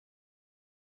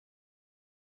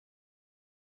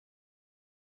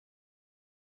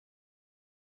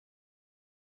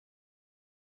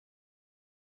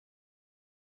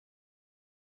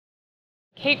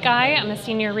Kate Guy, I'm a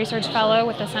senior research fellow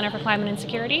with the Center for Climate and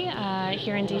Security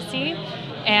here in DC,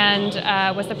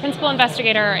 and was the principal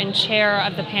investigator and chair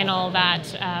of the panel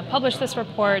that published this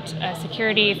report,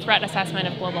 Security Threat Assessment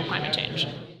of Global Climate Change.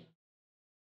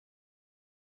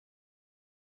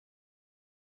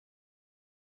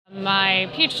 My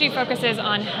PhD focuses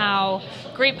on how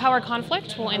great power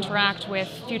conflict will interact with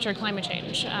future climate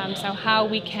change. So how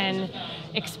we can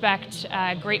expect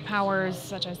great powers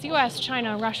such as the US,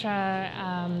 China, Russia,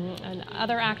 and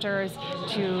other actors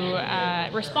to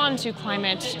respond to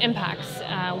climate impacts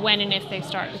when and if they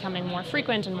start becoming more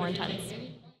frequent and more intense.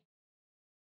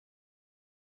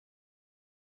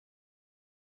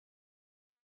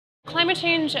 Climate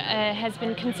change has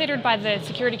been considered by the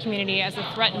security community as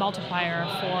a threat multiplier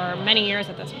for many years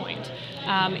at this point.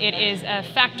 It is a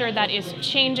factor that is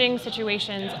changing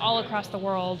situations all across the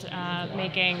world,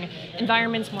 making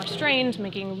environments more strained,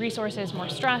 making resources more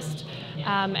stressed,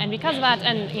 and because of that,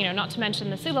 and not to mention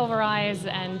the sea level rise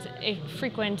and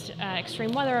frequent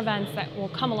extreme weather events that will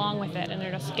come along with it, and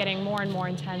they're just getting more and more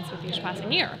intense with each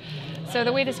passing year. So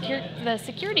the way the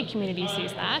security community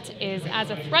sees that is as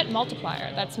a threat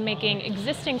multiplier that's making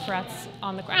existing threats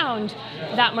on the ground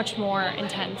that much more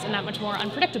intense and that much more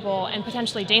unpredictable and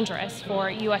potentially dangerous for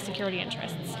US security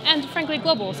interests and, frankly,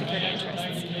 global security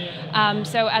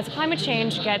interests. So as climate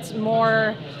change gets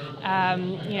more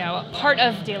part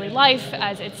of daily life,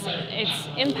 as its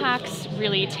impacts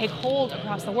really take hold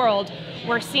across the world,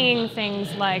 we're seeing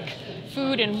things like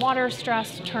food and water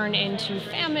stress turn into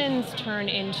famines, turn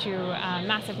into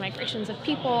massive migrations of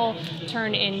people,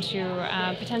 turn into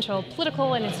potential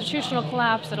political and institutional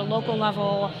collapse at a local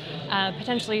level,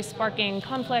 potentially sparking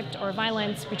conflict or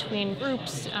violence between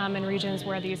groups in regions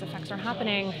where these effects are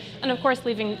happening, and of course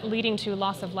leading to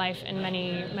loss of life in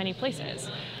many places.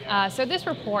 So this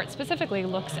report specifically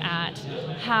looks at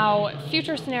how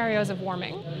future scenarios of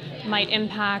warming might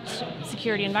impact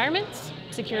security environments,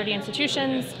 security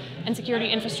institutions, and security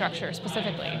infrastructure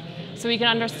specifically. So we can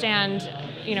understand,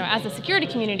 as a security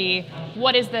community,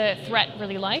 what is the threat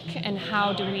really like, and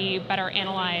how do we better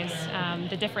analyze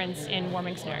the difference in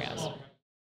warming scenarios.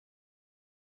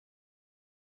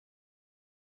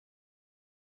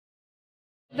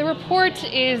 The report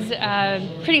is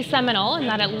pretty seminal in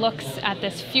that it looks at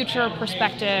this future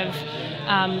perspective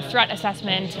threat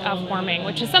assessment of warming,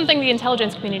 which is something the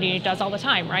intelligence community does all the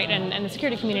time, right? And the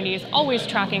security community is always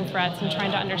tracking threats and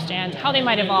trying to understand how they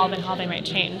might evolve and how they might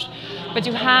change. But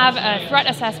to have a threat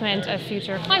assessment of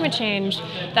future climate change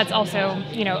that's also,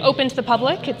 open to the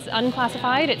public, it's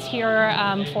unclassified, it's here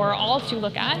for all to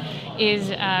look at,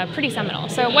 is pretty seminal.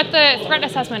 So what the threat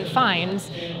assessment finds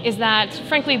is that,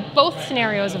 frankly, both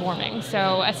scenarios of warming,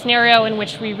 so a scenario in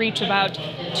which we reach about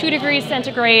 2 degrees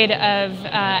centigrade of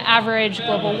average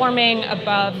global warming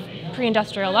above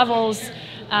pre-industrial levels,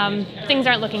 things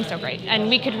aren't looking so great. And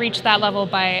we could reach that level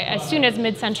by as soon as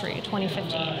mid-century,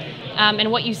 2050.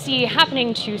 And what you see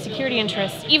happening to security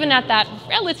interests, even at that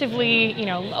relatively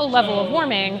low level of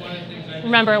warming,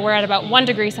 remember we're at about 1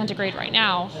 degree centigrade right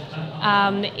now,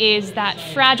 is that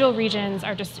fragile regions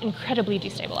are just incredibly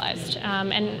destabilized.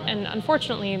 And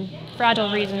unfortunately,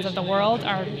 fragile regions of the world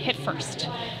are hit first.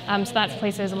 So that's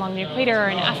places along the equator,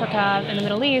 in Africa, in the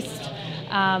Middle East,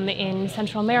 in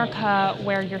Central America,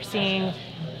 where you're seeing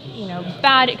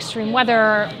bad extreme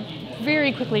weather,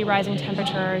 very quickly rising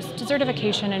temperatures,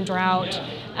 desertification and drought,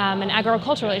 and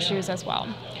agricultural issues as well.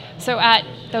 So at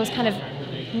those kind of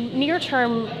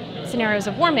near-term scenarios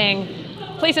of warming,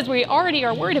 places we already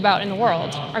are worried about in the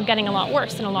world are getting a lot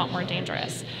worse and a lot more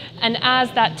dangerous. And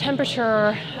as that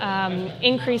temperature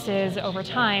increases over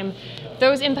time,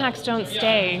 those impacts don't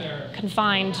stay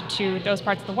confined to those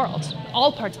parts of the world.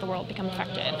 All parts of the world become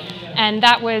affected. And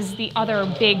that was the other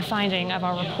big finding of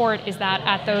our report, is that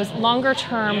at those longer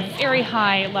term, very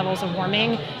high levels of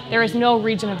warming, there is no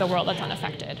region of the world that's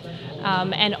unaffected.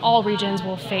 And all regions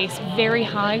will face very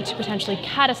high to potentially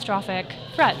catastrophic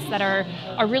threats that are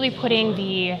really putting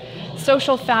the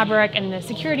social fabric and the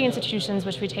security institutions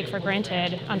which we take for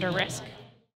granted under risk.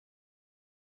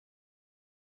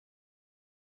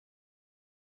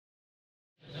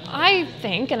 I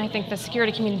think, and I think the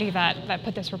security community that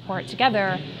put this report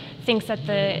together, thinks that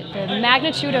the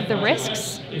magnitude of the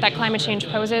risks that climate change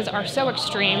poses are so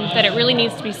extreme that it really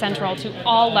needs to be central to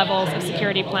all levels of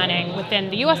security planning within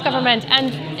the US government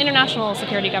and international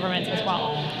security governments as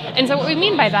well. And so what we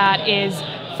mean by that is,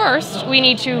 first, we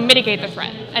need to mitigate the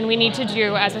threat, and we need to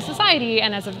do, as a society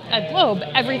and as a globe,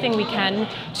 everything we can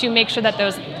to make sure that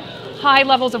those high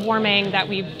levels of warming that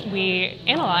we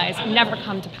analyze never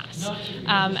come to pass,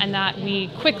 and that we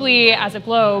quickly, as a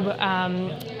globe,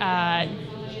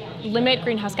 limit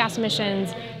greenhouse gas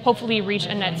emissions, hopefully reach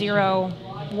a net zero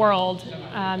world,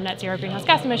 net zero greenhouse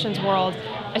gas emissions world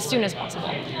as soon as possible.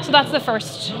 So that's the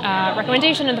first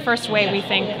recommendation and the first way we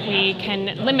think we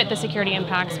can limit the security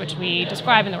impacts which we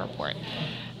describe in the report.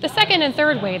 The second and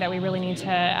third way that we really need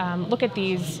to look at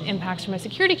these impacts from a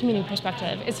security community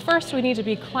perspective is first we need to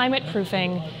be climate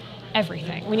proofing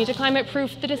everything. We need to climate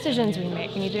proof the decisions we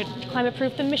make. We need to climate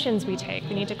proof the missions we take.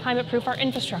 We need to climate proof our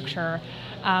infrastructure,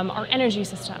 our energy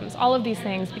systems, all of these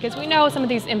things, because we know some of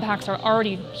these impacts are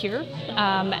already here,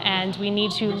 and we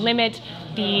need to limit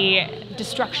the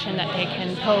destruction that they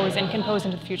can pose and can pose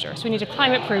into the future. So we need to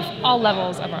climate proof all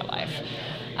levels of our life.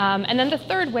 And then the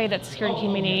third way that the security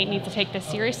community needs to take this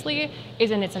seriously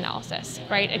is in its analysis,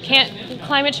 right?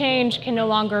 Climate change can no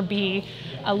longer be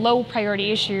a low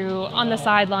priority issue on the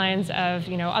sidelines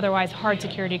of otherwise hard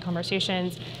security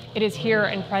conversations. It is here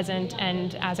and present,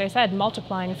 and as I said,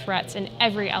 multiplying threats in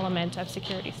every element of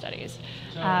security studies.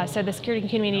 So the security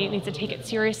community needs to take it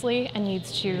seriously and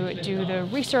needs to do the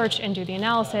research and do the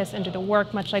analysis and do the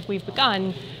work, much like we've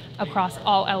begun, across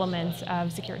all elements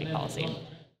of security policy.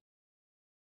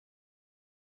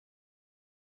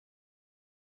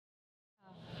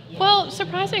 Well,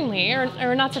 surprisingly,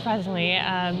 or not surprisingly,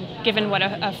 given what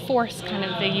a force kind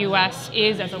of the U.S.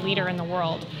 is as a leader in the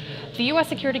world, the U.S.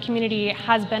 security community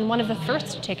has been one of the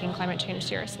first taking climate change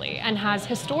seriously and has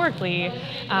historically,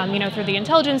 through the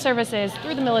intelligence services,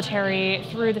 through the military,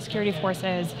 through the security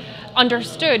forces,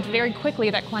 understood very quickly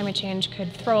that climate change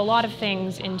could throw a lot of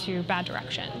things into bad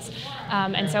directions.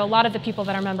 And so a lot of the people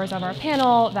that are members of our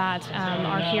panel that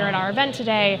are here at our event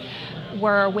today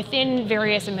were within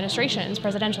various administrations,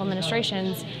 presidential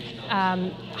administrations,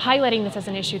 highlighting this as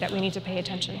an issue that we need to pay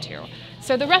attention to.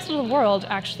 So the rest of the world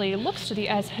actually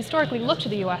has historically looked to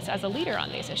the U.S. as a leader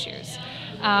on these issues.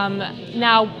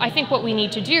 Now, I think what we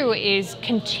need to do is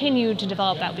continue to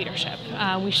develop that leadership.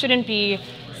 We shouldn't be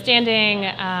standing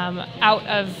out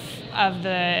of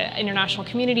the international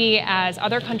community as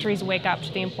other countries wake up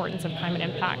to the importance of climate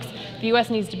impacts. The U.S.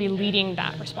 needs to be leading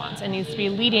that response and needs to be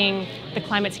leading the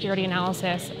climate security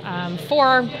analysis for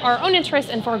our own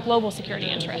interests and for global security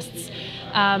interests.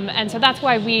 And so that's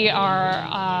why we are,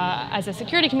 as a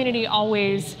security community,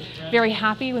 always very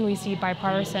happy when we see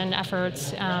bipartisan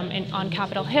efforts on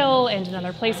Capitol Hill and in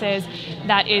other places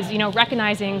that is,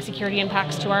 recognizing security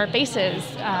impacts to our bases,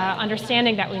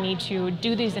 understanding that we need to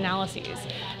do these analyses.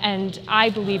 And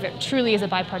I believe it truly is a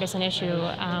bipartisan issue.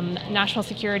 National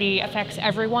security affects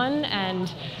everyone,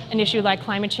 and an issue like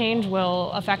climate change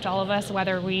will affect all of us,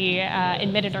 whether we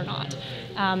admit it or not.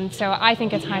 So I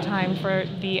think it's high time for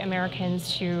the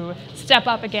Americans to step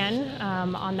up again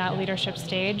on that leadership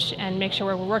stage and make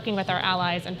sure we're working with our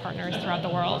allies and partners throughout the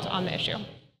world on the issue.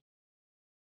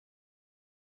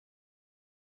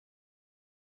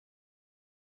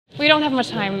 We don't have much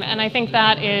time, and I think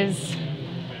that is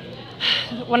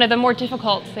one of the more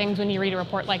difficult things when you read a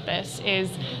report like this is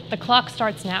the clock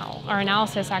starts now. Our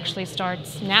analysis actually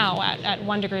starts now at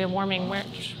 1 degree of warming,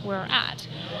 which we're at.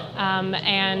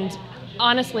 And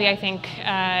honestly, I think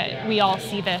we all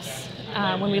see this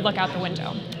when we look out the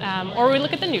window, or we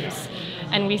look at the news,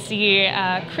 and we see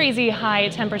crazy high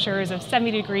temperatures of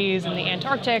 70 degrees in the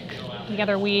Antarctic the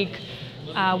other week,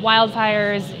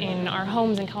 wildfires in our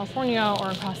homes in California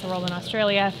or across the world in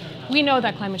Australia. We know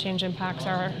that climate change impacts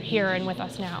are here and with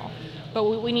us now, but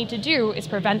what we need to do is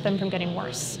prevent them from getting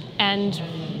worse. And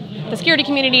the security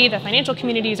community, the financial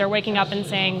communities are waking up and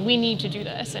saying, we need to do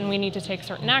this, and we need to take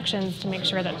certain actions to make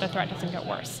sure that the threat doesn't get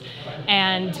worse.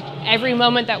 And every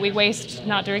moment that we waste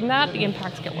not doing that, the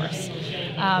impacts get worse.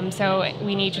 So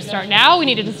we need to start now. We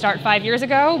needed to start 5 years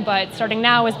ago, but starting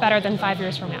now is better than 5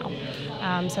 years from now.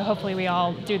 So hopefully we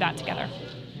all do that together.